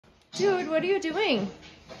Dude, what are you doing?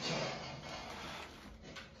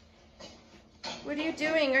 What are you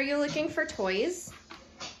doing? Are you looking for toys?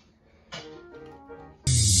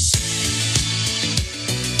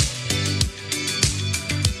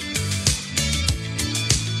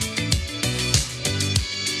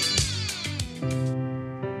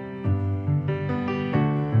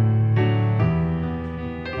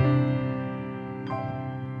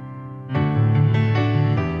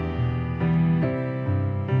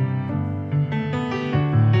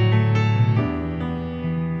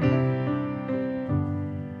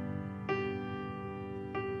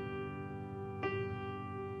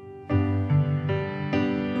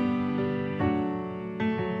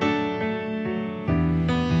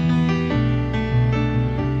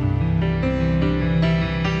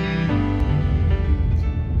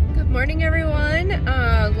 Morning, everyone.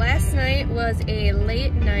 Last night was a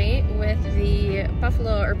late night with the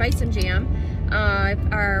buffalo or bison jam.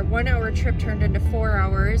 Our 1 hour trip turned into 4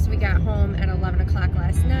 hours. We got home at 11 o'clock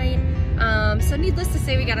last night. So needless to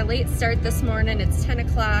say, we got a late start this morning. It's 10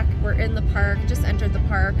 o'clock. We're in the park, just entered the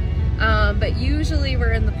park. But usually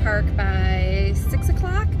we're in the park by 6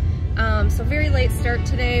 o'clock. So very late start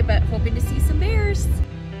today, but hoping to see some bears.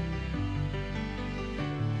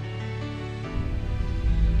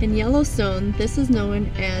 In Yellowstone, this is known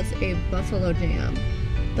as a buffalo jam.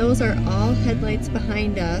 Those are all headlights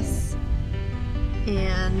behind us,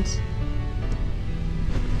 and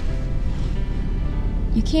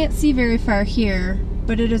you can't see very far here,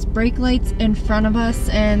 but it is brake lights in front of us,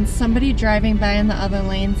 and somebody driving by in the other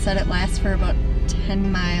lane said it lasts for about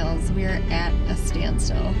 10 miles. We are at a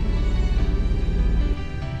standstill.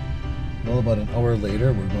 Well, about an hour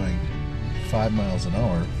later, we're going 5 miles an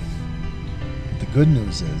hour. The good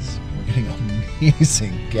news is we're getting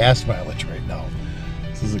amazing gas mileage right now.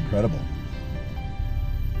 This is incredible.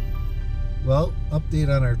 Well, update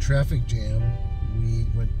on our traffic jam. We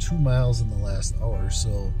went 2 miles in the last hour,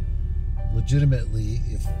 so legitimately,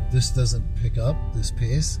 if this doesn't pick up this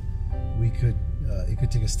pace, we could it could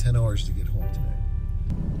take us 10 hours to get home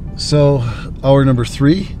tonight. So, hour number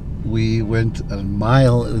 3, we went a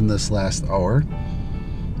mile in this last hour.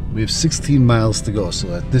 We have 16 miles to go,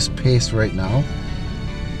 so at this pace right now,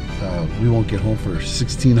 we won't get home for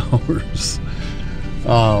 16 hours.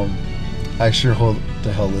 I sure hope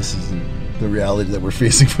the hell this isn't the reality that we're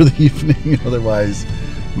facing for the evening. Otherwise,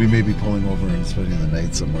 we may be pulling over and spending the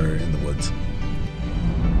night somewhere in the woods.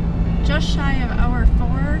 Just shy of hour 4,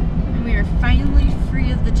 and we are finally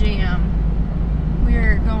free of the jam. We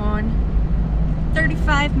are going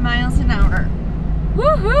 35 miles an hour.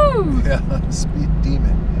 Woohoo! Yeah, speed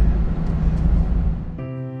demon.